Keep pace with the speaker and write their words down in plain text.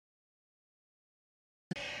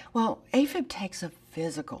Well, AFib takes a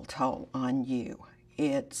physical toll on you.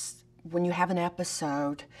 It's when you have an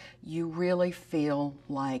episode, you really feel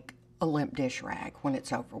like a limp dish rag when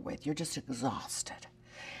it's over with. You're just exhausted.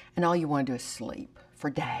 And all you want to do is sleep for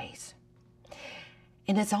days.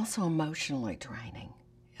 And it's also emotionally draining.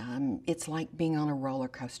 It's like being on a roller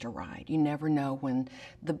coaster ride. You never know when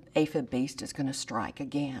the AFib beast is going to strike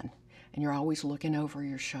again. And you're always looking over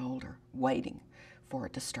your shoulder, waiting for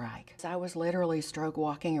it to strike. I was literally stroke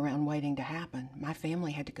walking around waiting to happen. My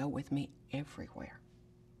family had to go with me everywhere.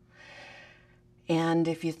 And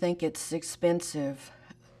if you think it's expensive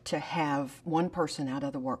to have one person out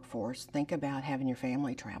of the workforce, think about having your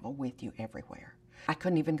family travel with you everywhere. I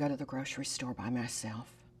couldn't even go to the grocery store by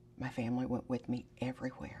myself. My family went with me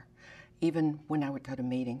everywhere, even when I would go to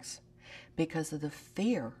meetings, because of the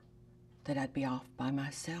fear that I'd be off by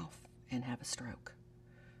myself and have a stroke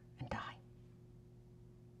and die.